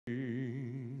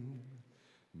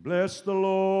Bless the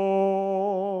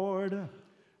Lord,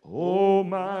 O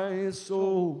my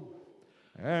soul,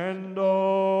 and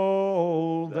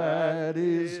all that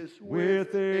is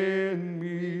within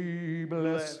me.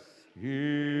 Bless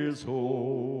His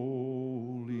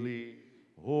holy,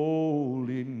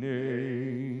 holy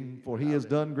name. For He has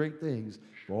done great things.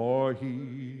 For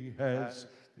He has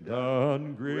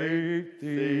done great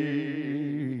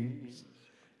things.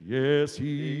 Yes,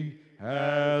 He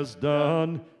has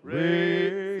done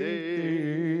great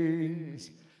things.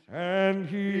 And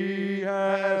He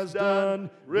has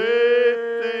done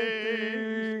great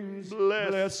things.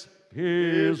 Bless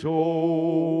His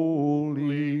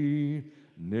holy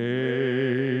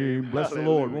name. Bless the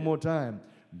Lord. One more time.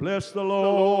 Bless the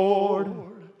Lord,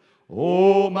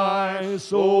 O my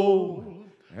soul,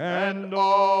 and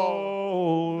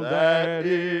all that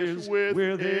is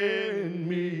within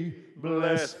me.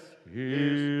 Bless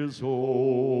His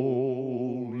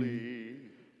holy,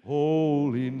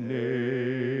 holy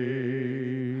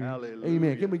name. Hallelujah.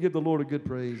 Amen. Can we give the Lord a good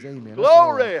praise? Amen.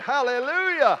 Glory.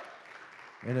 Hallelujah.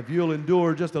 And if you'll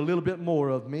endure just a little bit more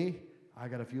of me, I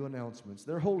got a few announcements.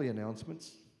 They're holy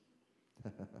announcements.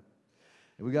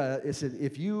 It said,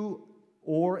 if you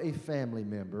or a family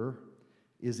member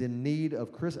is in need of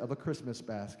a Christmas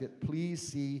basket, please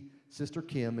see Sister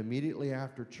Kim immediately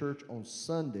after church on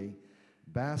Sunday.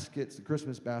 The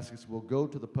Christmas baskets will go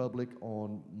to the public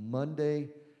on Monday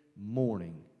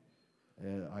morning.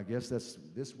 I guess that's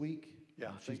this week?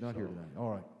 Yeah, she's not here tonight.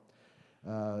 All right.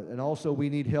 And also, we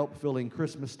need help filling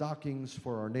Christmas stockings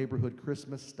for our neighborhood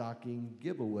Christmas stocking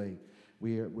giveaway.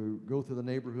 We go through the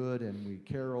neighborhood and we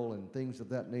carol and things of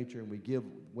that nature, and we give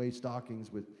away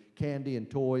stockings with candy and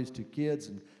toys to kids.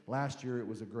 And last year it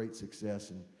was a great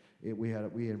success, and we had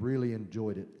really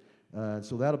enjoyed it.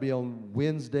 So that'll be on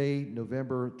Wednesday,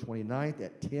 November 29th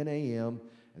at 10 a.m.,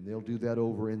 and they'll do that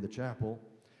over in the chapel.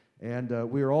 And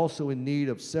we are also in need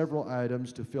of several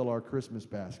items to fill our Christmas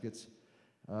baskets.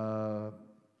 Let's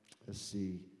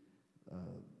see.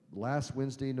 Last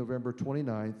Wednesday, November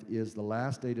 29th, is the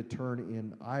last day to turn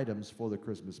in items for the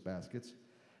Christmas baskets.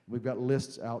 We've got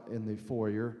lists out in the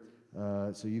foyer,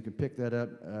 so you can pick that up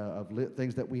of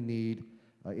things that we need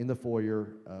in the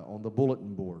foyer on the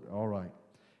bulletin board. All right.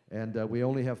 And we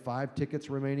only have 5 tickets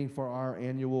remaining for our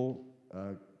annual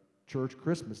church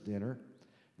Christmas dinner.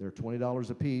 They're $20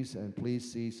 a piece, and please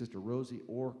see Sister Rosie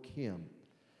or Kim.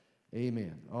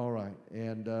 Amen. All right.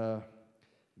 And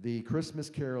the Christmas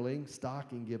caroling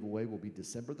stocking giveaway will be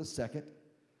December the 2nd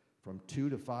from 2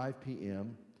 to 5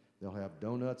 p.m. They'll have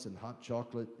donuts and hot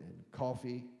chocolate and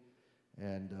coffee,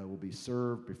 and will be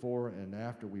served before and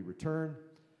after we return.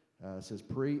 It says,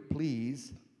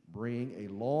 please bring a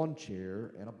lawn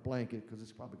chair and a blanket, because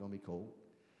it's probably going to be cold.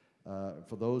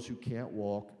 For those who can't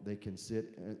walk, they can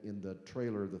sit in the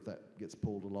trailer that gets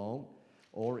pulled along,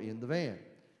 or in the van.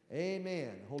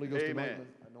 Amen. Holy Ghost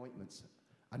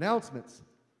announcements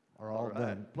are all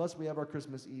done. Plus, we have our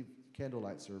Christmas Eve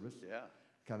candlelight service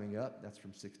coming up. That's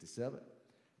from 6 to 7.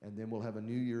 And then we'll have a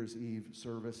New Year's Eve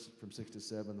service from 6 to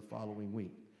 7 the following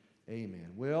week. Amen.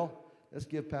 Well, let's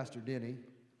give Pastor Denny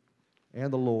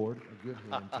and the Lord a good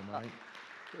hand tonight.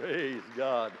 Praise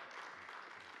God.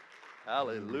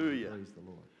 Hallelujah. Praise the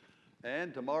Lord.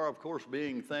 And tomorrow, of course,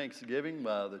 being Thanksgiving,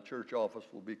 the church office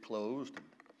will be closed.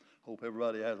 Hope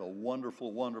everybody has a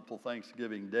wonderful, wonderful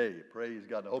Thanksgiving day. Praise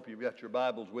God. I hope you've got your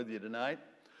Bibles with you tonight.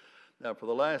 Now, for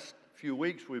the last few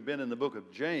weeks, we've been in the book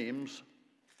of James.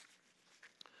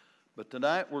 But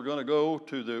tonight, we're going to go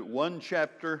to the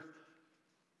one-chapter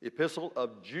epistle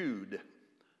of Jude.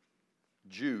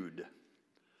 Jude.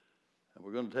 And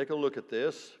we're going to take a look at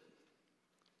this.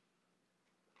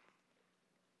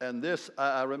 And this,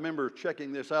 I remember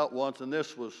checking this out once, and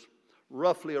this was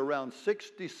roughly around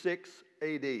 66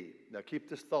 A.D. Now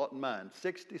keep this thought in mind,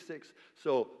 66.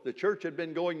 So the church had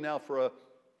been going now for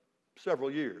several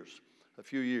years, a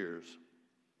few years.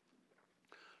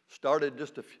 Started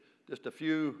just a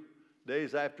few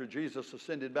days after Jesus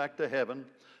ascended back to heaven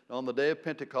on the day of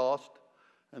Pentecost.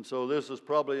 And so this is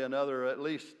probably another at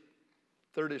least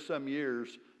 30-some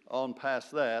years on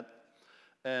past that.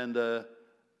 And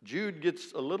Jude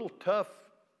gets a little tough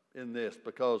in this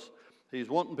because he's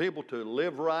wanting people to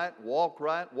live right, walk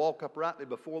uprightly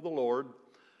before the Lord.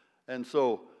 And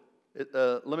so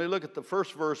let me look at the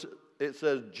first verse. It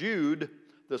says, Jude,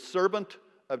 the servant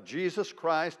of Jesus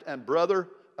Christ and brother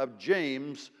of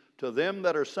James, to them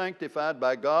that are sanctified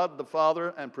by God the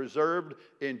Father and preserved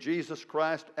in Jesus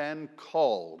Christ and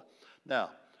called. Now,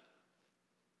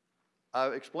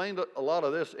 I've explained a lot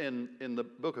of this in the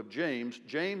book of James.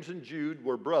 James and Jude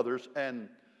were brothers, and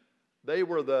they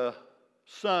were the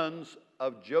sons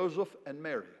of Joseph and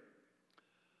Mary.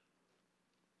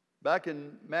 Back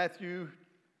in Matthew,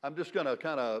 I'm just going to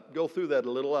kind of go through that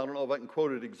a little. I don't know if I can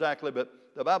quote it exactly, but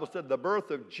the Bible said the birth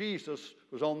of Jesus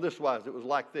was on this wise. It was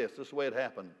like this. This is the way it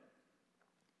happened.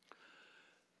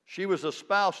 She was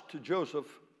espoused to Joseph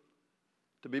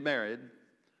to be married,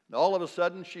 and all of a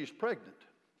sudden she's pregnant.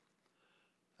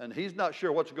 And he's not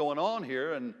sure what's going on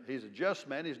here, and he's a just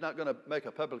man. He's not going to make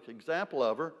a public example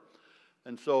of her.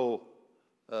 And so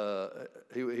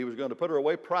he was going to put her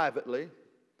away privately,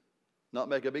 not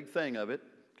make a big thing of it,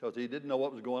 because he didn't know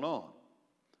what was going on.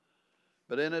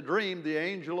 But in a dream, the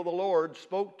angel of the Lord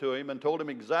spoke to him and told him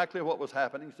exactly what was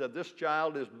happening. He said, this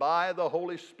child is by the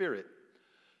Holy Spirit.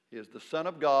 He is the Son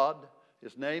of God.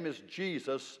 His name is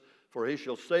Jesus, for he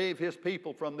shall save his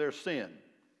people from their sin.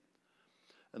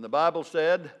 And the Bible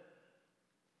said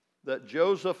that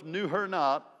Joseph knew her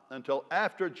not until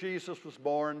after Jesus was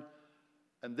born,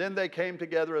 and then they came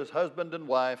together as husband and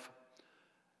wife,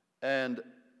 and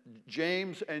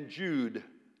James and Jude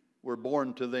were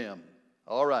born to them.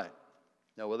 All right.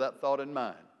 Now, with that thought in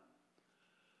mind,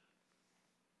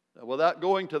 now, without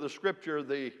going to the scripture,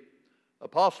 the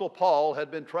Apostle Paul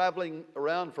had been traveling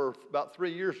around for about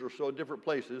 3 years or so in different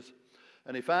places,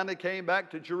 and he finally came back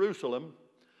to Jerusalem,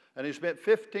 and he spent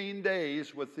 15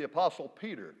 days with the Apostle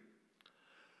Peter.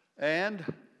 And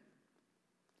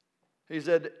he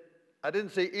said, I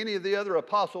didn't see any of the other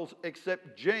apostles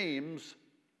except James,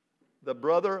 the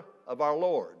brother of our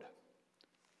Lord.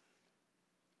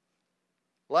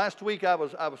 Last week I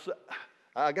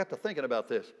got to thinking about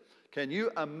this. Can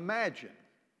you imagine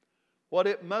what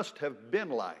it must have been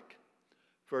like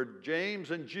for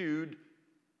James and Jude,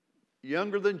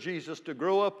 younger than Jesus, to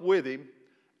grow up with him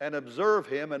and observe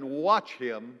him and watch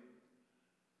him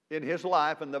in his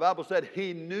life? And the Bible said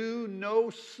he knew no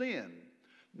sin.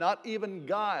 Not even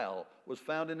guile was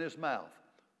found in his mouth.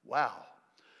 Wow.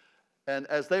 And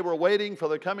as they were waiting for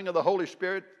the coming of the Holy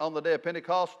Spirit on the day of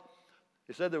Pentecost,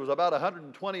 he said there was about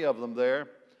 120 of them there,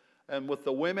 and with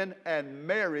the women and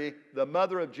Mary, the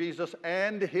mother of Jesus,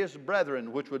 and his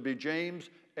brethren, which would be James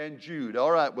and Jude.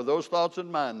 All right, with those thoughts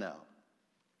in mind now.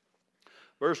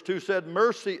 Verse 2 said,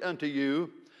 mercy unto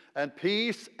you, and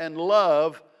peace and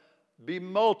love be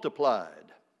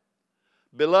multiplied.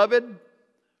 Beloved,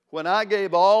 when I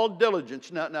gave all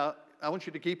diligence, now I want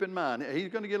you to keep in mind, he's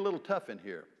going to get a little tough in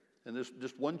here. In this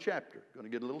just one chapter, going to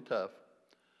get a little tough.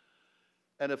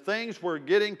 And if things were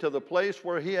getting to the place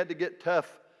where he had to get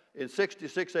tough in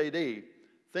 66 AD,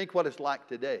 think what it's like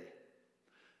today.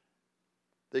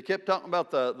 They kept talking about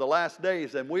the last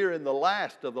days, and we're in the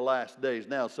last of the last days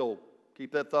now, so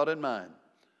keep that thought in mind.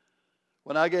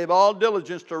 When I gave all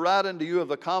diligence to write unto you of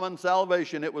the common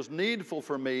salvation, it was needful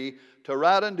for me to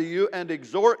write unto you and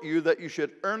exhort you that you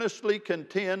should earnestly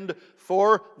contend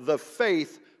for the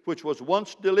faith which was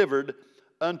once delivered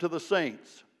unto the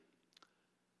saints.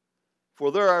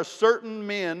 For there are certain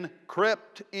men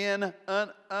crept in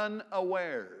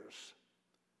unawares,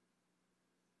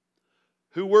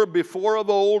 who were before of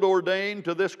old ordained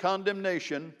to this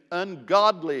condemnation,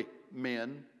 ungodly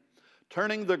men,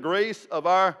 turning the grace of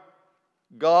our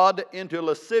God into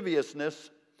lasciviousness,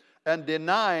 and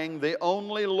denying the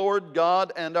only Lord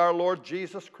God and our Lord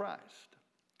Jesus Christ.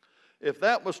 If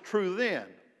that was true then,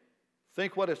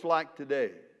 think what it's like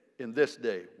today, in this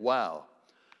day. Wow.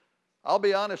 I'll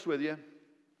be honest with you.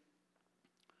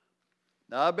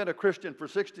 Now, I've been a Christian for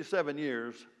 67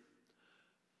 years.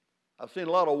 I've seen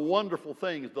a lot of wonderful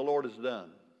things the Lord has done.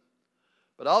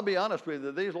 But I'll be honest with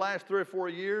you, these last 3 or 4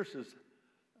 years,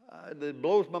 it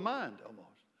blows my mind almost.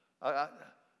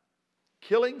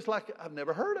 Killings like I've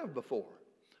never heard of before,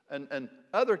 and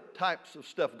other types of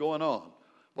stuff going on.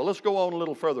 Well, let's go on a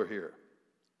little further here.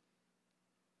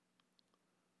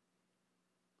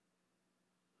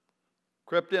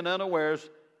 Crept in unawares,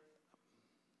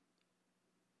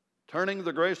 turning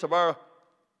the grace of our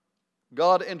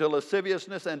God into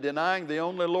lasciviousness, and denying the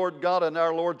only Lord God and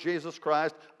our Lord Jesus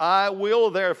Christ. I will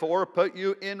therefore put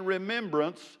you in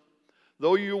remembrance,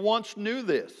 though you once knew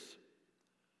this.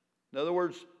 In other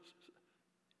words,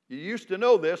 you used to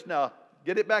know this. Now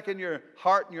get it back in your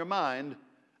heart and your mind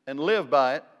and live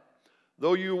by it.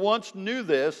 Though you once knew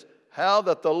this, how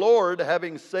that the Lord,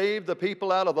 having saved the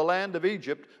people out of the land of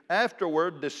Egypt,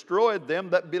 afterward destroyed them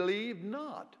that believed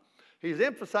not. He's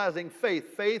emphasizing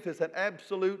faith. Faith is an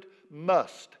absolute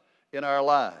must in our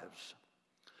lives.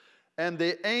 And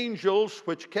the angels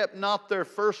which kept not their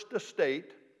first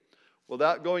estate,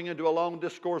 without going into a long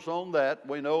discourse on that,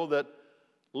 we know that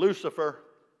Lucifer,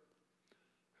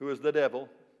 who is the devil,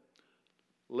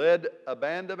 led a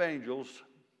band of angels,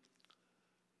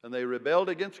 and they rebelled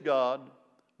against God,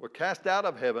 were cast out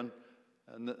of heaven,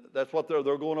 and that's what they're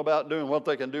going about doing, what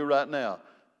they can do right now.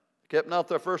 kept not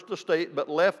their first estate, but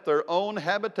left their own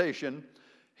habitation,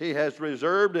 he has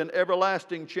reserved in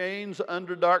everlasting chains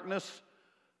under darkness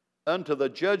unto the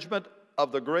judgment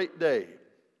of the great day.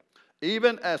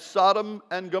 Even as Sodom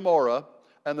and Gomorrah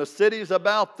and the cities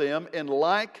about them in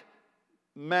like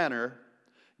manner.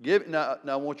 Now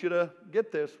I want you to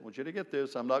get this. I want you to get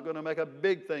this. I'm not going to make a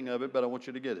big thing of it, but I want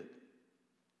you to get it.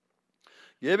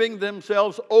 Giving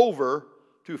themselves over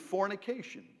to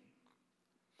fornication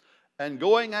and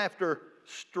going after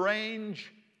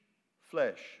strange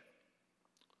flesh.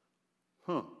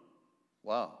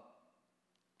 Wow.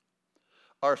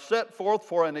 Are set forth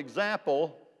for an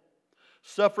example,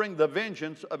 suffering the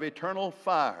vengeance of eternal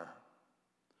fire.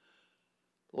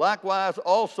 Likewise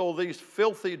also these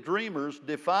filthy dreamers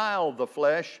defile the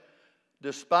flesh,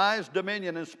 despise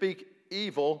dominion, and speak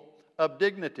evil of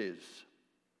dignities.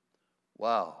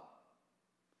 Wow.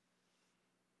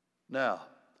 Now,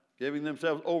 giving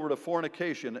themselves over to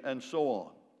fornication and so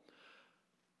on.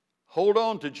 Hold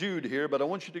on to Jude here, but I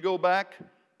want you to go back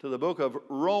to the book of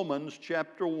Romans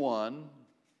chapter 1.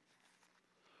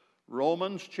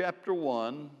 Romans chapter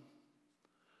 1.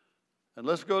 And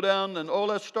let's go down and,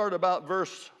 let's start about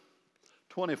verse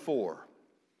 24.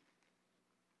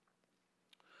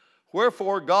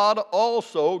 Wherefore God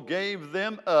also gave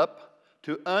them up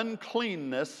to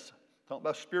uncleanness, talking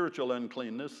about spiritual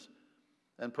uncleanness,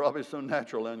 and probably some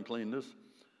natural uncleanness,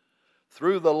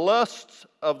 through the lusts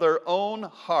of their own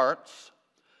hearts,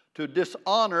 to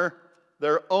dishonor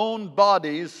their own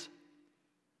bodies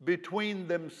between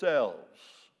themselves.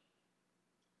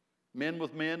 Men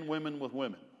with men, women with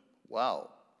women. Wow.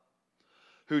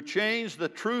 Who changed the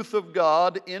truth of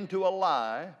God into a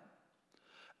lie,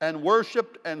 and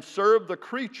worshiped and served the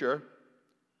creature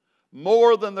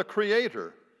more than the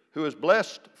Creator, who is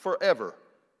blessed forever.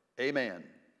 Amen.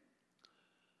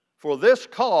 For this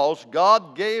cause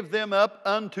God gave them up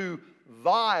unto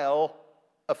vile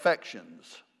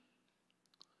affections.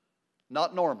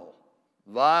 Not normal,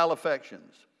 vile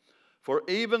affections. For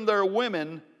even their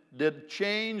women did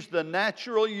change the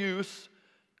natural use,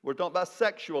 we're talking about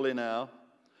sexually now,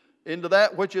 into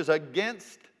that which is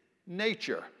against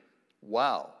nature.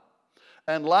 Wow.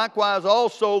 And likewise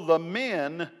also the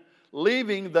men,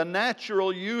 leaving the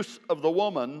natural use of the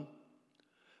woman,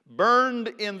 burned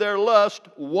in their lust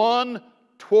one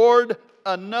toward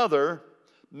another,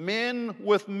 men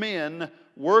with men,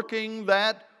 working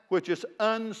that which is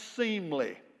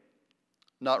unseemly,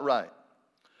 not right,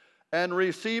 and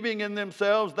receiving in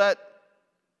themselves that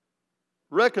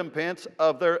recompense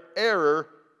of their error,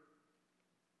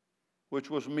 which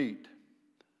was meat.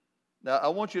 Now, I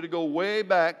want you to go way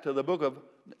back to the book of,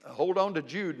 hold on to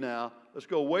Jude now. Let's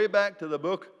go way back to the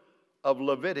book of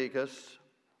Leviticus.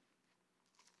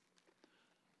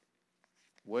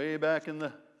 Way back in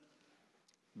the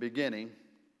beginning.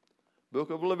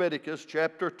 Book of Leviticus,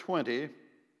 chapter 20.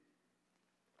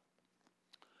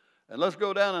 And let's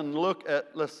go down and look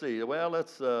at, let's see, well,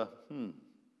 let's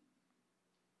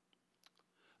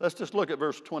just look at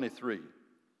verse 23.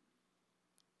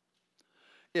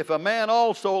 If a man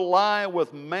also lie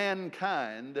with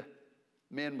mankind,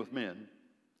 men with men,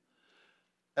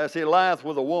 as he lieth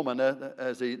with a woman,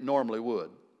 as he normally would,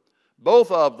 both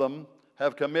of them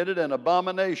have committed an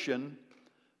abomination,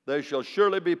 they shall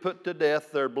surely be put to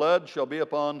death, their blood shall be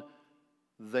upon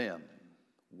them.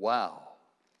 Wow.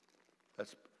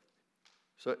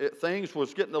 Things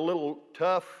was getting a little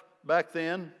tough back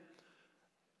then,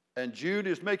 and Jude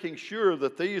is making sure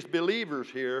that these believers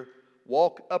here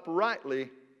walk uprightly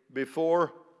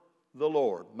before the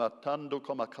Lord. Matando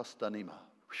como castanima.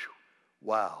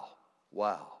 Wow.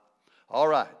 Wow. All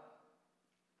right.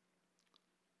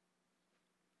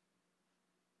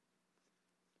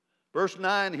 Verse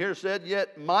 9 here said,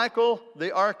 Yet Michael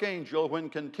the archangel, when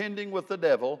contending with the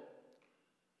devil,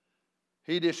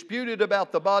 he disputed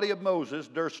about the body of Moses,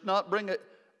 durst not bring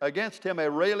against him a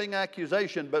railing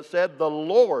accusation, but said, The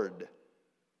Lord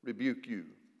rebuke you.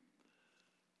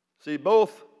 See,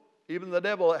 both, even the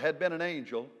devil had been an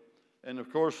angel, and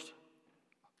of course,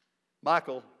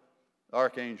 Michael,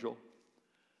 archangel.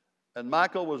 And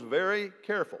Michael was very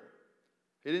careful.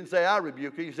 He didn't say, I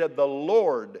rebuke you. He said, The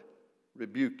Lord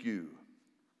rebuke you.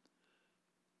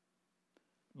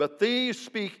 But these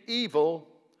speak evil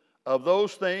of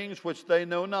those things which they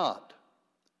know not.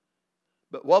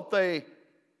 But what they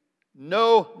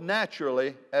know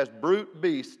naturally as brute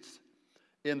beasts,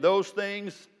 in those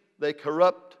things they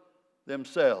corrupt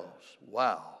themselves.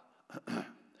 Wow.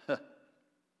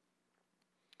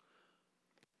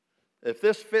 If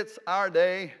this fits our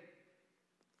day,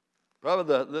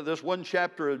 probably this one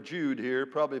chapter of Jude here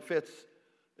probably fits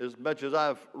as much as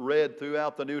I've read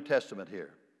throughout the New Testament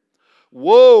here.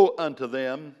 Woe unto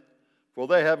them, for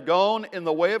they have gone in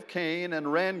the way of Cain,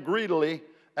 and ran greedily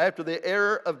after the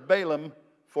error of Balaam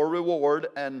for reward,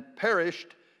 and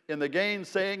perished in the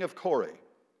gainsaying of Korah.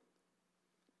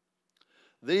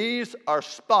 These are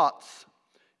spots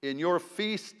in your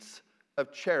feasts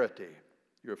of charity,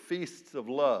 your feasts of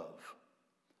love.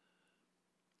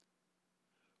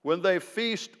 When they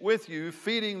feast with you,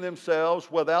 feeding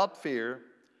themselves without fear,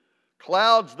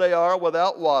 clouds they are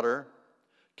without water,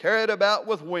 carried about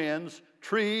with winds,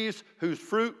 trees whose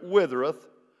fruit withereth,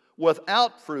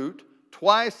 without fruit,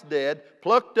 twice dead,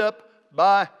 plucked up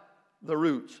by the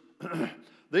roots.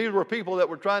 These were people that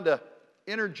were trying to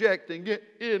interject and get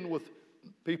in with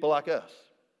people like us,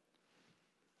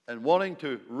 and wanting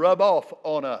to rub off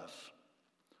on us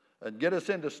and get us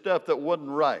into stuff that wasn't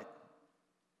right.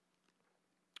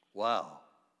 Wow.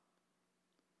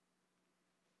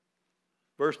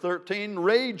 Verse 13,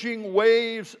 raging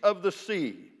waves of the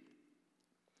sea,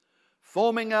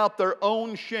 foaming out their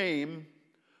own shame,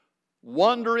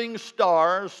 wandering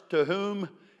stars, to whom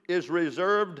is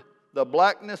reserved the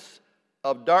blackness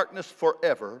of darkness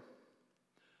forever.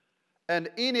 And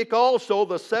Enoch also,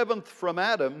 the seventh from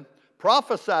Adam,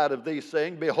 prophesied of these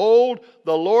things. Behold,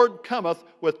 the Lord cometh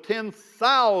with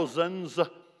 10,000s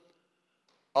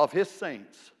of his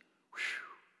saints.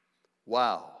 Whew.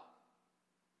 Wow.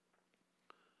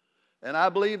 And I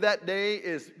believe that day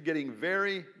is getting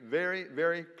very, very,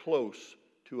 very close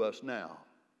to us now.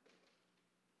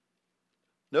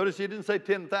 Notice he didn't say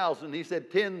 10,000, he said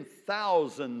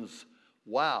 10,000s.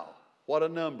 Wow, what a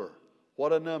number.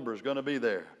 What a number is going to be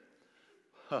there.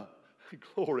 Huh.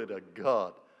 Glory to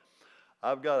God.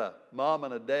 I've got a mom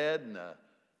and a dad and a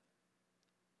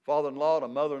father-in-law and a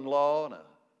mother-in-law and a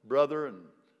brother and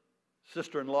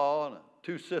sister-in-law and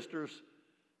two sisters,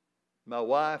 my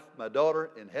wife, my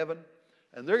daughter in heaven,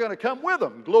 and they're going to come with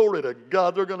them. Glory to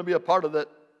God. They're going to be a part of that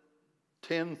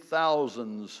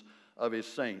 10,000s of his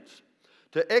saints,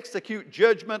 to execute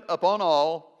judgment upon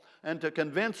all, and to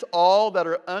convince all that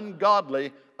are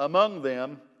ungodly among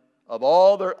them of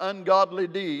all their ungodly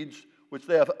deeds which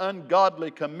they have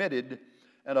ungodly committed,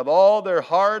 and of all their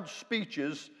hard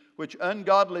speeches which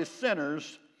ungodly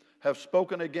sinners have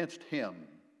spoken against him.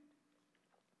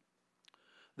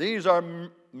 These are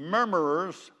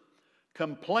murmurers,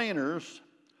 complainers,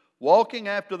 walking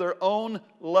after their own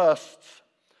lusts,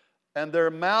 and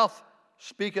their mouth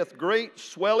speaketh great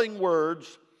swelling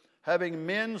words, having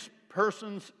men's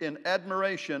persons in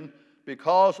admiration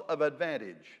because of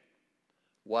advantage.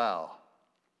 Wow.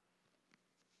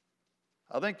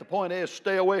 I think the point is,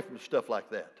 stay away from stuff like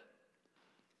that.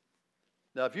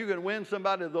 Now, if you can win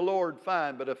somebody to the Lord,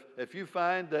 fine. But if you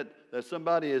find that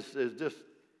somebody is just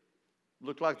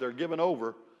look like they're giving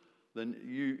over, then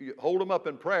you hold them up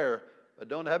in prayer, but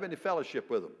don't have any fellowship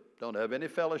with them. Don't have any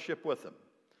fellowship with them.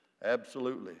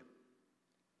 Absolutely.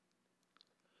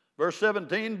 Verse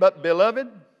 17, but beloved,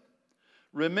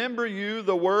 remember you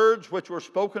the words which were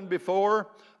spoken before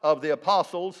of the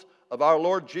apostles of our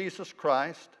Lord Jesus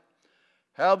Christ,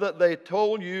 how that they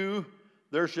told you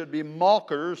there should be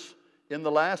mockers in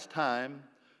the last time,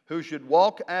 who should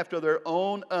walk after their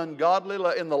own ungodly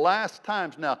in the last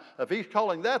times. Now, if he's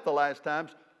calling that the last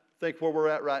times, think where we're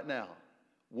at right now.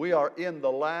 We are in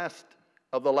the last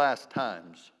of the last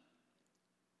times.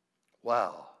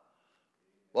 Wow.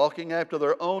 Walking after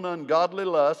their own ungodly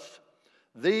lusts,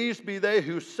 these be they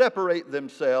who separate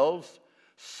themselves,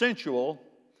 sensual,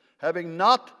 having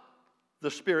not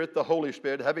the Spirit, the Holy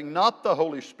Spirit, having not the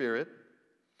Holy Spirit.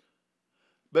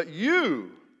 But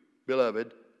you,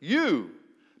 beloved, you,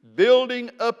 building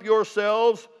up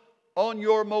yourselves on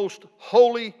your most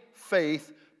holy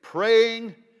faith,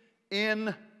 praying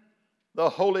in the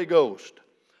Holy Ghost.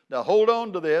 Now hold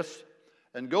on to this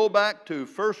and go back to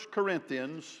 1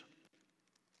 Corinthians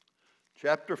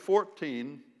chapter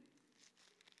 14.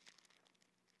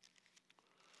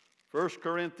 1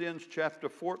 Corinthians chapter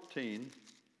 14.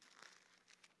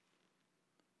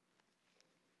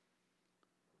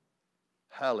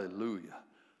 Hallelujah.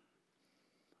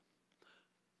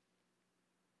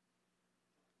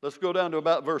 Let's go down to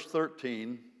about verse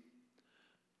 13.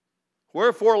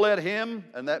 Wherefore let him,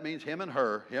 and that means him and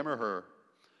her, him or her.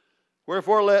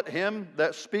 Wherefore let him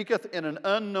that speaketh in an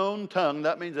unknown tongue,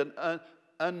 that means an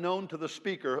unknown to the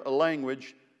speaker, a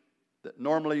language that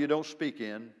normally you don't speak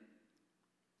in,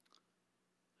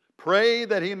 pray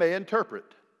that he may interpret.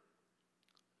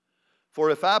 For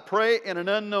if I pray in an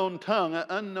unknown tongue, an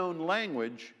unknown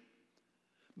language,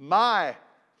 my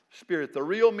spirit, the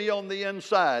real me on the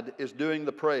inside, is doing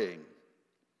the praying.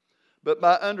 But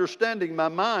my understanding, my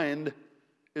mind,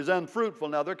 is unfruitful.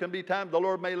 Now, there can be times the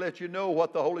Lord may let you know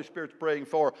what the Holy Spirit's praying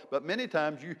for, but many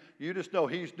times you just know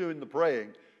He's doing the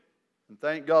praying. And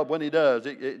thank God when He does,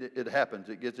 it happens.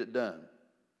 It gets it done.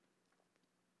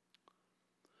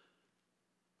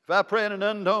 If I pray in an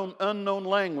unknown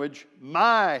language,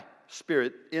 my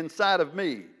spirit inside of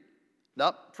me,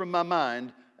 not from my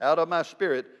mind, out of my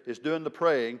spirit, is doing the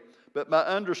praying, but my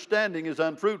understanding is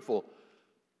unfruitful.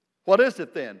 What is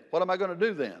it then? What am I going to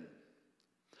do then?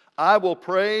 I will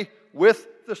pray with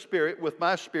the Spirit, with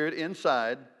my spirit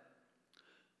inside.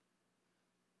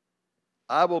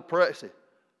 I will pray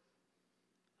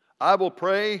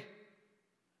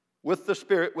with the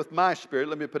Spirit, with my spirit,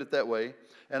 let me put it that way.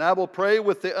 And I will pray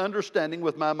with the understanding,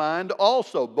 with my mind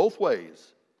also, both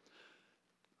ways.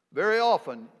 Very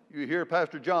often you hear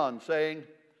Pastor John saying,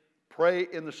 pray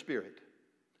in the Spirit.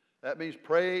 That means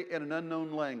pray in an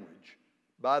unknown language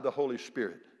by the Holy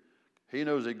Spirit. He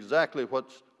knows exactly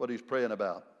what he's praying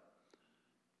about.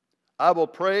 I will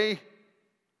pray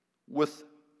with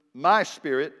my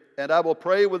spirit, and I will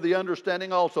pray with the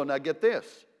understanding also. Now get this.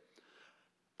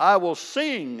 I will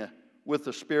sing with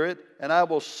the Spirit, and I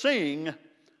will sing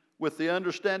with the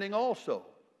understanding also.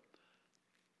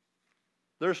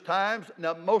 There's times,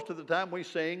 now most of the time we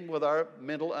sing with our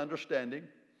mental understanding,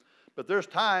 but there's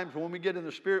times when we get in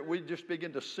the Spirit, we just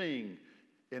begin to sing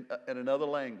in another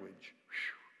language.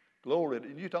 Whew, glory.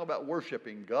 And you talk about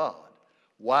worshiping God.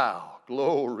 Wow.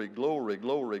 Glory, glory,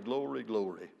 glory, glory,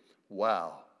 glory.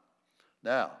 Wow.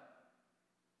 Now,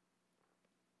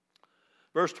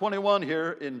 verse 21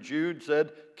 here in Jude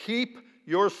said, keep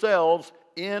yourselves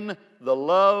in the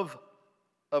love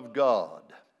of God.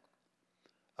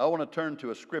 I want to turn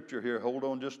to a scripture here. Hold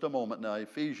on just a moment now.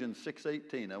 Ephesians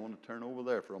 6:18. I want to turn over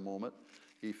there for a moment.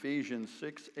 Ephesians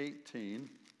 6:18.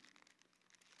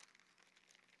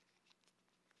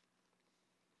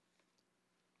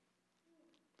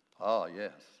 Ah,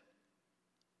 yes.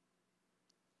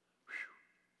 Whew.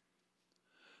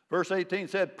 Verse 18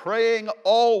 said, praying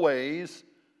always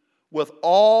with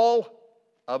all,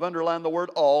 I've underlined the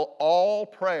word all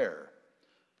prayer.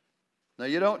 Now,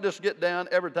 you don't just get down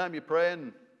every time you pray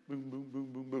and boom, boom, boom,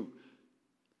 boom,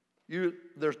 boom.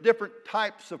 There's different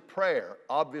types of prayer.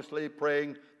 Obviously,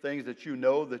 praying things that you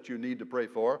know that you need to pray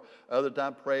for. Other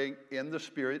time, praying in the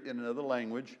Spirit in another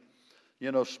language.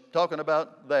 You know, talking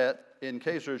about that, in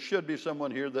case there should be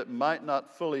someone here that might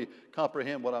not fully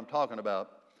comprehend what I'm talking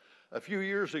about. A few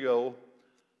years ago,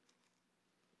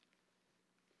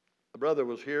 a brother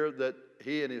was here that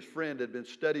he and his friend had been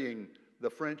studying the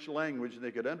French language, and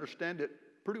they could understand it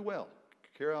pretty well,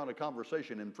 carry on a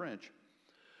conversation in French.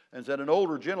 And said an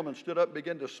older gentleman stood up and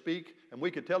began to speak, and we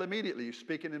could tell immediately he's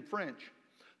speaking in French.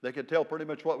 They could tell pretty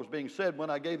much what was being said. When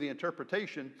I gave the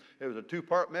interpretation, it was a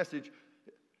two-part message.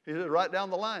 He said right down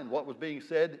the line what was being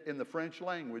said in the French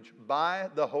language by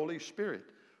the Holy Spirit.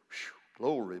 Whew,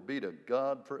 glory be to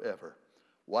God forever.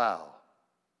 Wow.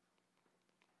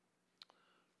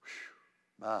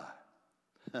 Whew, my.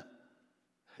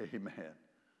 Amen.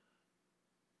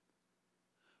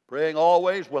 Praying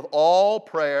always with all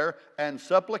prayer and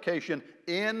supplication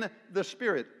in the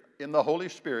Spirit, in the Holy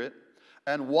Spirit,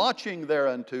 and watching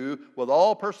thereunto with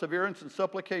all perseverance and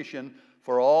supplication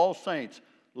for all saints,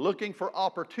 looking for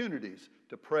opportunities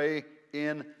to pray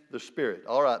in the Spirit.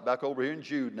 All right, back over here in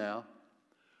Jude now.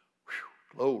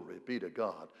 Whew, glory be to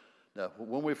God. Now,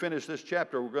 when we finish this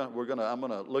chapter, I'm going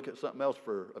to look at something else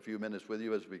for a few minutes with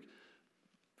you as we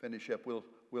finish up.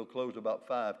 We'll close about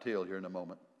 5 till here in a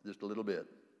moment, just a little bit.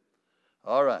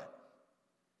 All right.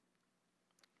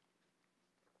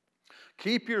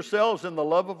 Keep yourselves in the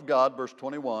love of God, verse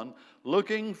 21,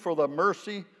 looking for the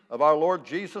mercy of our Lord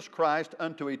Jesus Christ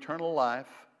unto eternal life,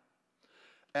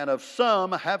 and of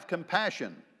some have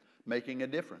compassion, making a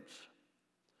difference.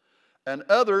 And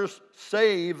others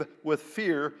save with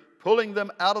fear, pulling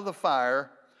them out of the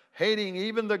fire, hating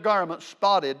even the garment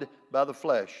spotted by the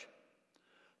flesh.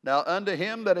 Now unto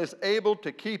him that is able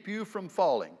to keep you from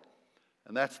falling,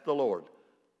 and that's the Lord.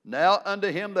 Now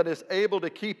unto him that is able to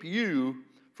keep you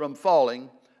from falling,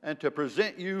 and to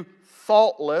present you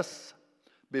faultless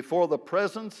before the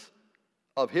presence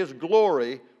of his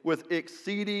glory with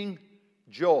exceeding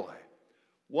joy.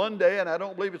 One day, and I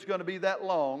don't believe it's going to be that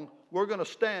long, we're going to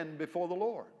stand before the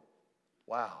Lord.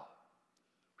 Wow.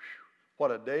 Whew.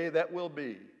 What a day that will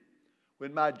be.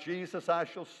 When my Jesus I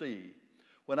shall see.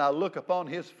 When I look upon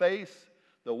his face,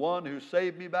 the one who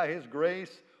saved me by his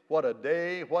grace, what a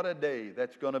day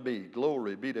that's going to be.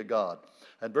 Glory be to God.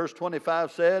 And verse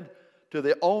 25 said, to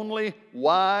the only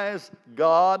wise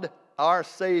God, our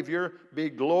Savior, be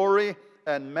glory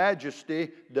and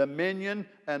majesty, dominion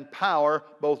and power,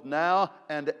 both now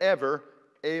and ever.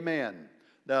 Amen.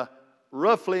 Now,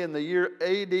 roughly in the year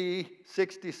AD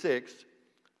 66,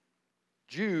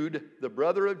 Jude, the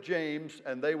brother of James,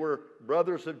 and they were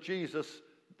brothers of Jesus,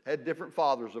 had different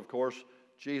fathers, of course.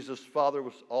 Jesus' father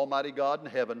was Almighty God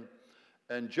in heaven,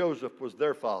 and Joseph was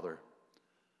their father.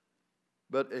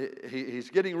 But he's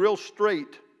getting real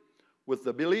straight with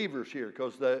the believers here,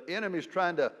 because the enemy's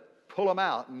trying to pull them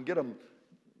out and get them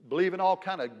believing all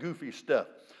kind of goofy stuff.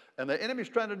 And the enemy's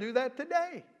trying to do that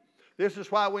today. This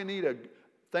is why we need to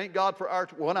thank God for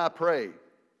when I pray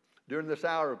during this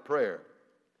hour of prayer.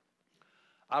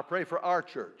 I pray for our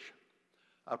church.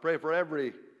 I pray for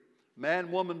every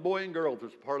man, woman, boy, and girl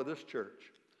that's part of this church.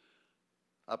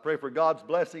 I pray for God's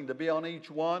blessing to be on each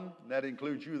one, and that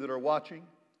includes you that are watching.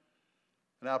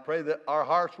 And I pray that our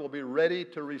hearts will be ready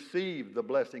to receive the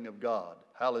blessing of God.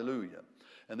 Hallelujah.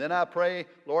 And then I pray,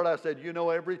 Lord, I said, you know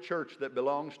every church that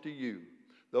belongs to you,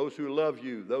 those who love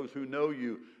you, those who know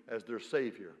you as their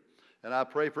Savior. And I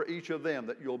pray for each of them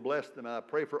that you'll bless them. And I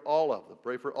pray for all of them.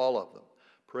 Pray for all of them.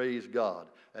 Praise God.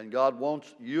 And God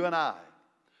wants you and I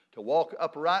to walk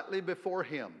uprightly before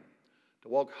Him, to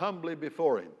walk humbly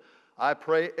before Him. I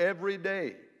pray every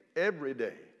day,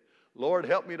 Lord,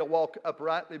 help me to walk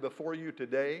uprightly before you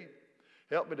today.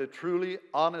 Help me to truly,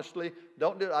 honestly,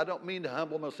 I don't mean to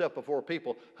humble myself before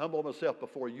people, humble myself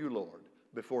before you, Lord,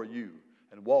 before you,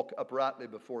 and walk uprightly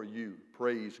before you.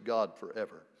 Praise God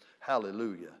forever.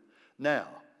 Hallelujah. Now,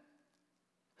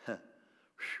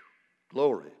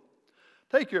 glory.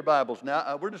 Take your Bibles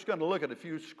now. We're just going to look at a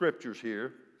few scriptures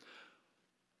here.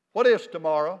 What is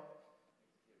tomorrow?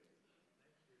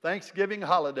 Thanksgiving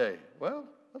holiday. Well,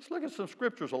 let's look at some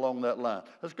scriptures along that line.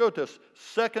 Let's go to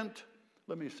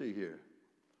let me see here.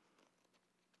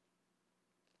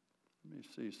 Let me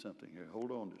see something here.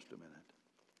 Hold on just a minute.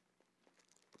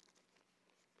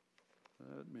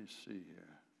 Let me see here.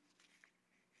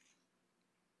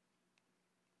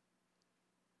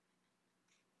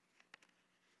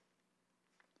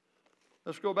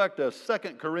 Let's go back to 2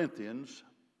 Corinthians.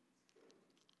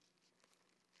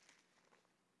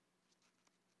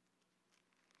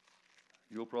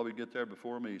 You'll probably get there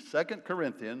before me. 2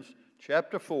 Corinthians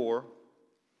chapter 4.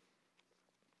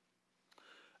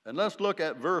 And let's look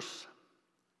at verse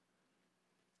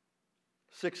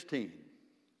 16.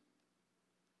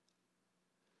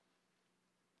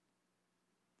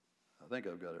 I think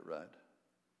I've got it right.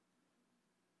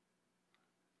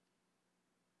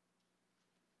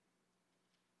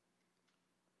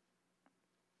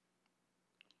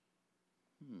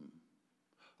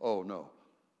 Oh, no.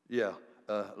 Yeah.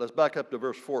 Let's back up to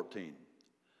verse 14.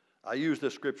 I use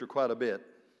this scripture quite a bit.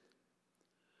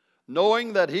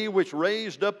 Knowing that he which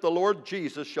raised up the Lord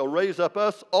Jesus shall raise up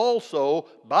us also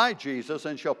by Jesus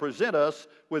and shall present us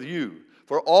with you.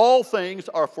 For all things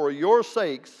are for your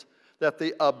sakes, that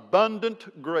the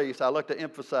abundant grace, I like to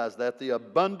emphasize that, the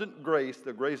abundant grace,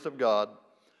 the grace of God,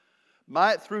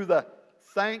 might through the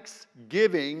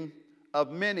thanksgiving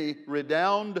of many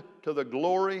redound to the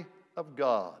glory of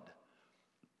God.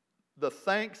 The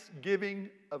thanksgiving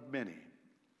of many.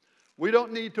 We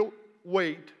don't need to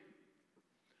wait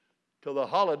till the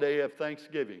holiday of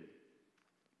Thanksgiving.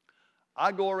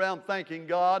 I go around thanking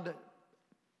God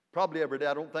probably every day.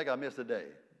 I don't think I miss a day.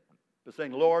 But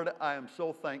saying, Lord, I am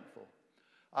so thankful.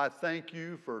 I thank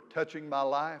you for touching my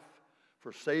life,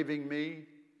 for saving me.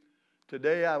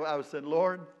 Today I was saying,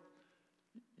 Lord,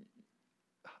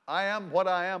 I am what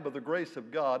I am by the grace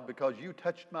of God because you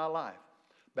touched my life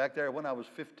back there when I was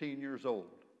 15 years old.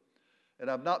 And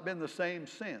I've not been the same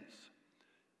since.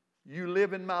 You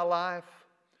live in my life.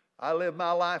 I live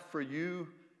my life for you.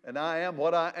 And I am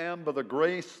what I am by the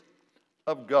grace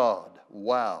of God.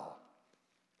 Wow.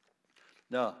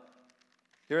 Now,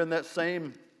 here in that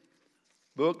same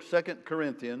book, 2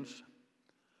 Corinthians,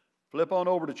 flip on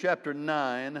over to chapter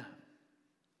 9.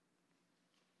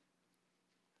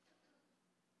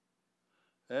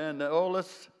 And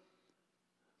let's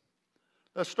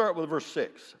start with verse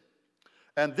 6.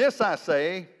 And this I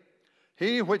say,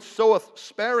 he which soweth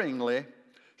sparingly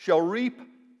shall reap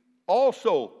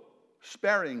also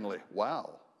sparingly.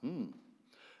 Wow. And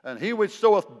he which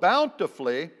soweth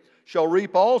bountifully shall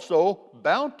reap also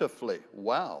bountifully.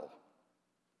 Wow.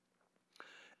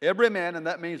 Every man, and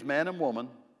that means man and woman,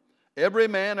 every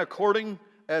man according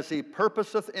as he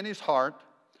purposeth in his heart,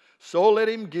 so let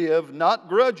him give, not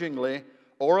grudgingly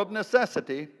or of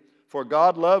necessity, for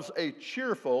God loves a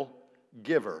cheerful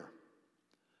giver.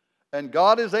 And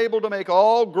God is able to make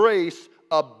all grace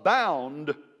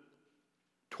abound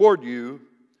toward you,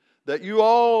 that you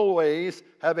always,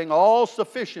 having all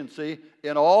sufficiency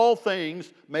in all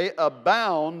things, may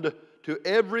abound to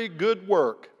every good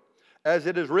work. As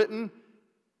it is written,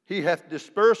 He hath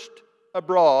dispersed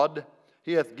abroad.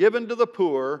 He hath given to the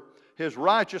poor. His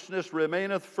righteousness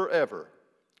remaineth forever.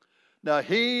 Now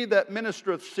he that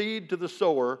ministereth seed to the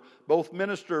sower, both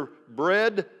minister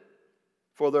bread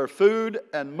for their food,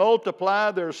 and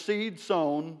multiply their seed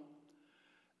sown,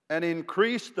 and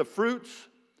increase the fruits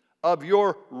of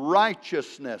your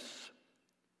righteousness,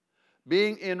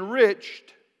 being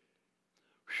enriched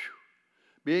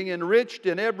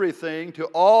in everything to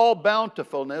all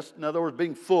bountifulness, in other words,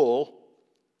 being full,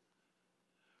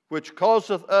 which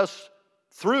causeth us,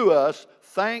 through us,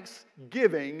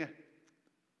 thanksgiving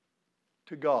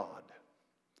to God.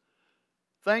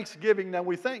 Thanksgiving, now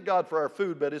we thank God for our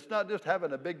food, but it's not just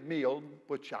having a big meal,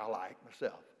 which I like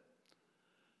myself.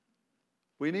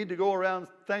 We need to go around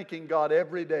thanking God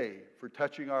every day for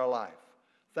touching our life.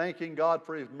 Thanking God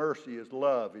for His mercy, His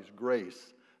love, His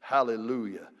grace.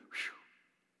 Hallelujah. Whew.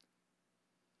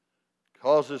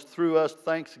 Causes through us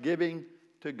thanksgiving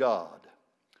to God.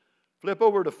 Flip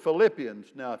over to Philippians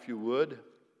now, if you would.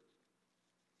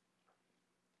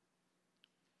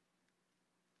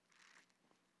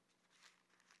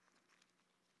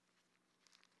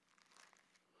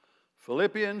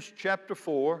 Philippians chapter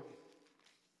 4.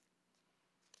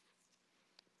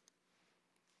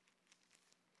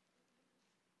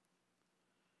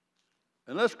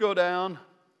 And let's go down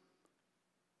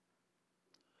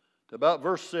to about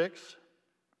verse 6.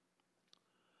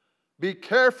 Be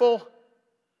careful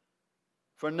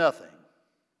for nothing,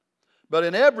 but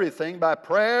in everything by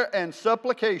prayer and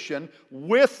supplication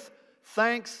with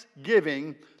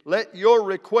thanksgiving let your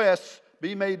requests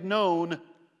be made known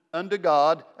unto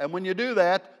God. And when you do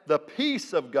that, the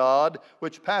peace of God,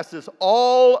 which passes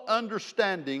all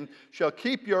understanding, shall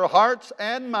keep your hearts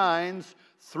and minds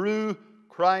through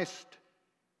Christ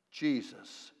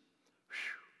Jesus.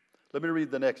 Whew. Let me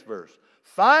read the next verse.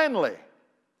 Finally,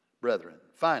 brethren,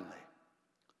 finally,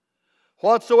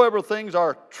 whatsoever things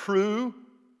are true,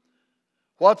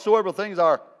 whatsoever things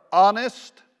are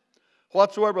honest,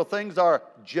 whatsoever things are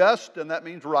just, and that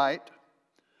means right,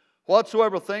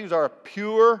 whatsoever things are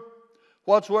pure,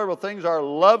 whatsoever things are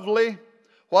lovely,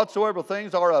 whatsoever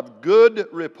things are of good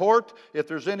report, if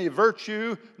there's any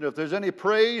virtue and if there's any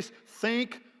praise,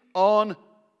 think on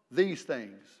these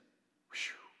things.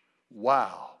 Whew.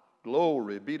 Wow.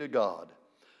 Glory be to God.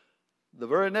 The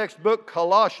very next book,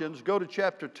 Colossians, go to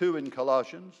chapter 2 in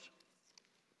Colossians.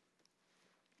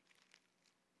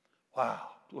 Wow.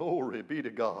 Glory be to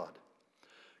God.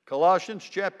 Colossians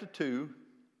chapter 2.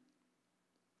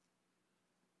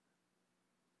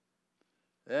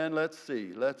 And let's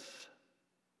see. Let's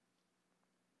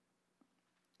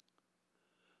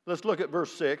look at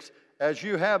verse 6. As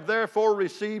you have therefore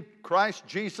received Christ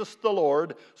Jesus the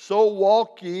Lord, so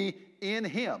walk ye in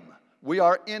Him. We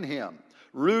are in Him.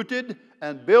 Rooted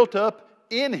and built up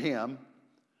in Him.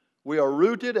 We are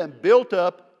rooted and built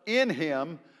up in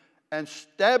Him, and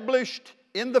established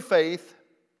in the faith,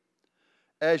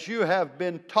 as you have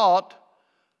been taught,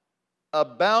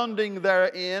 abounding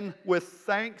therein with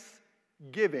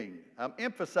thanksgiving. I'm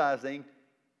emphasizing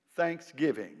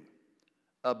thanksgiving.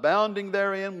 Abounding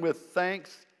therein with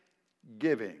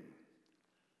thanksgiving.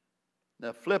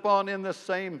 Now flip on in this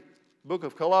same book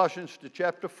of Colossians to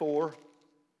chapter 4.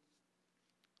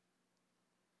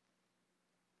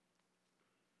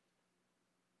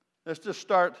 Let's just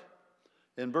start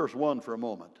in verse 1 for a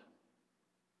moment.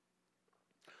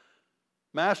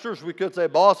 Masters, we could say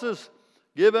bosses,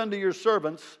 give unto your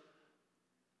servants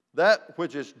that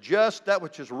which is just, that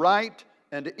which is right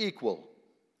and equal,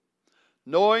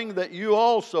 knowing that you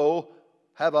also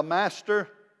have a master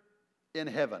in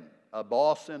heaven, a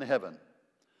boss in heaven.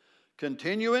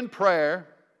 Continue in prayer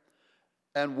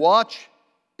and watch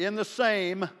in the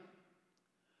same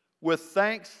with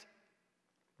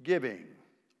thanksgiving.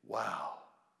 Wow.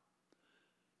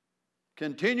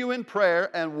 Continue in prayer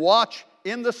and watch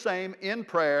in the same in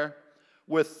prayer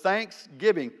with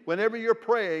thanksgiving. Whenever you're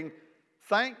praying,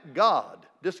 thank God.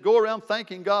 Just go around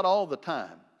thanking God all the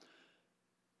time.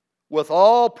 With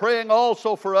all praying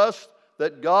also for us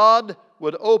that God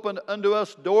would open unto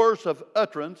us doors of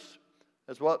utterance.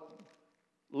 That's what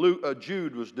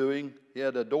Jude was doing. He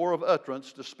had a door of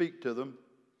utterance to speak to them.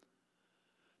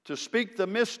 To speak the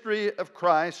mystery of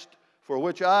Christ, for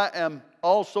which I am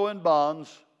also in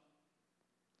bonds,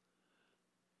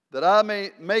 that I may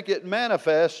make it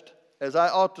manifest as I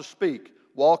ought to speak.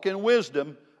 Walk in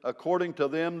wisdom according to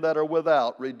them that are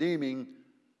without, redeeming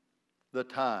the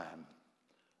time.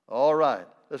 All right,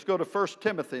 let's go to 1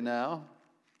 Timothy now.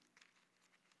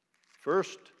 1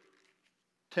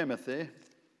 Timothy.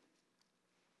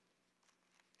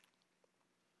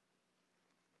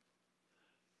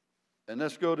 And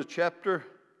let's go to chapter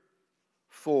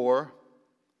 4.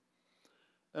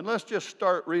 And let's just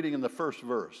start reading in the first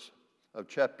verse of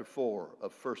chapter 4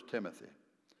 of 1 Timothy.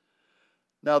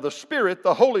 Now the Spirit,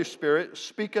 the Holy Spirit,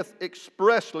 speaketh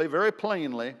expressly, very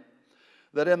plainly,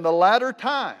 that in the latter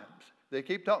times, they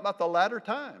keep talking about the latter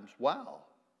times. Wow.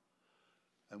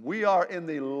 And we are in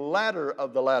the latter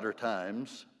of the latter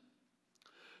times.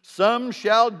 Some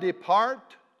shall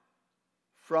depart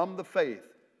from the faith.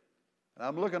 And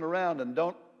I'm looking around, and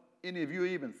don't any of you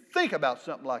even think about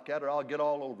something like that, or I'll get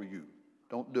all over you.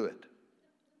 Don't do it.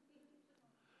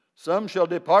 Some shall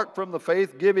depart from the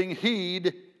faith, giving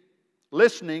heed,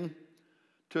 listening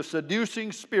to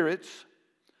seducing spirits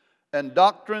and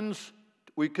doctrines,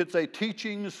 we could say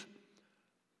teachings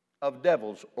of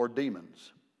devils or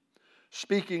demons,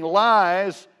 speaking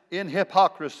lies in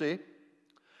hypocrisy,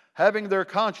 having their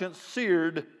conscience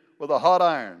seared with a hot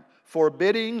iron,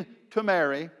 forbidding to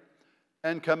marry,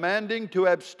 and commanding to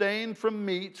abstain from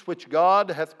meats which God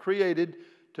hath created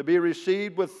to be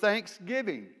received with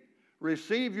thanksgiving.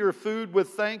 Receive your food with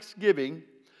thanksgiving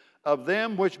of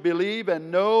them which believe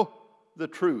and know the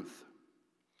truth.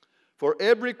 For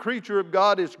every creature of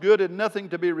God is good and nothing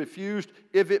to be refused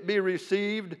if it be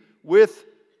received with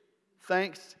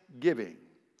thanksgiving.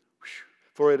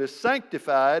 For it is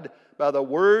sanctified by the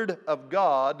word of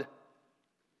God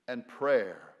and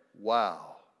prayer.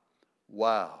 Wow.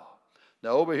 Wow.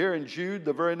 Now over here in Jude,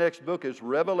 the very next book is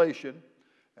Revelation.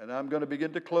 And I'm going to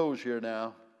begin to close here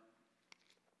now.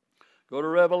 Go to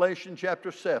Revelation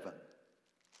chapter 7.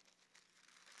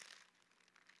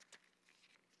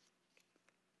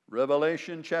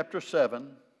 Revelation chapter 7.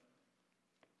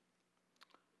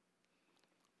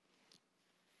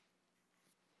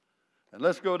 And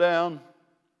let's go down.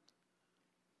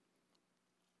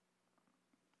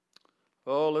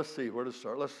 Oh, let's see where to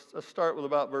start. Let's start with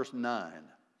about verse 9.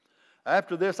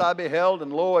 After this I beheld,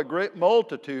 and lo, a great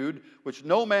multitude, which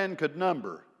no man could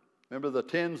number. Remember the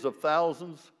tens of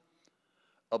thousands?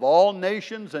 Of all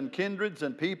nations and kindreds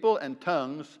and people and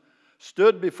tongues,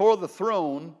 stood before the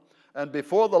throne and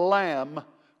before the Lamb,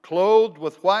 clothed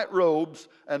with white robes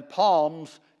and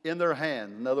palms in their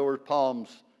hands. In other words,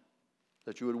 palms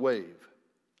that you would wave.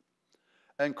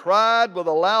 And cried with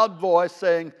a loud voice,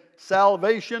 saying,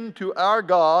 Salvation to our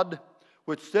God,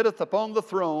 which sitteth upon the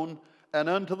throne, and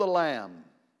unto the Lamb.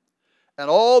 And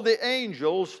all the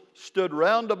angels stood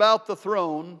round about the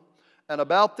throne, and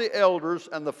about the elders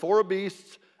and the four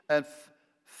beasts, and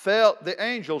the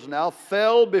angels now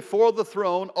fell before the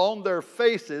throne on their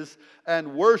faces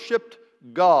and worshipped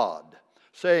God,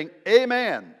 saying,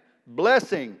 Amen,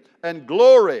 blessing and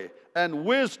glory and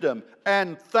wisdom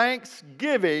and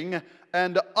thanksgiving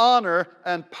and honor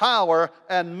and power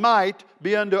and might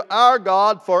be unto our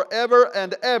God forever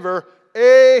and ever.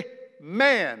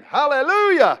 Amen.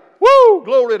 Hallelujah. Woo!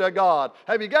 Glory to God.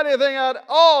 Have you got anything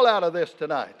all out of this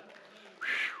tonight?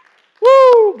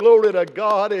 Woo! Glory to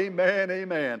God. Amen.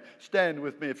 Amen. Stand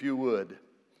with me if you would.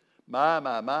 My.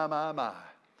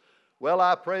 Well,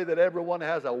 I pray that everyone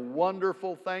has a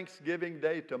wonderful Thanksgiving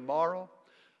Day tomorrow.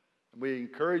 We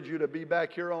encourage you to be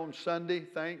back here on Sunday.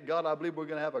 Thank God. I believe we're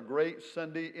going to have a great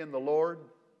Sunday in the Lord.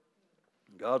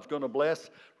 God's going to bless.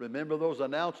 Remember those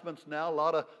announcements now. A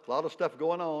lot of stuff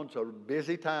going on. It's a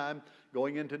busy time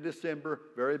going into December.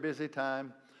 Very busy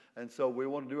time. And so we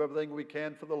want to do everything we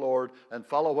can for the Lord and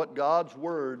follow what God's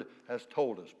Word has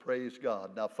told us. Praise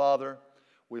God. Now, Father,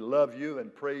 we love you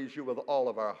and praise you with all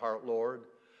of our heart, Lord.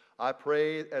 I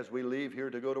pray as we leave here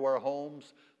to go to our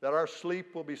homes that our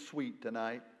sleep will be sweet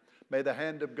tonight. May the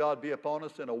hand of God be upon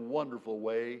us in a wonderful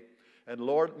way. And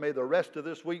Lord, may the rest of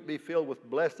this week be filled with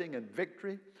blessing and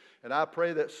victory. And I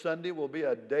pray that Sunday will be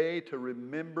a day to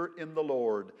remember in the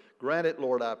Lord. Grant it,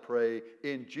 Lord, I pray,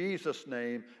 in Jesus'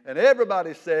 name. And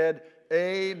everybody said,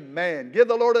 Amen. Give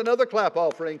the Lord another clap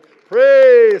offering.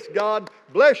 Praise God.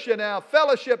 Bless you now.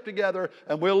 Fellowship together,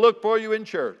 and we'll look for you in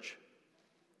church.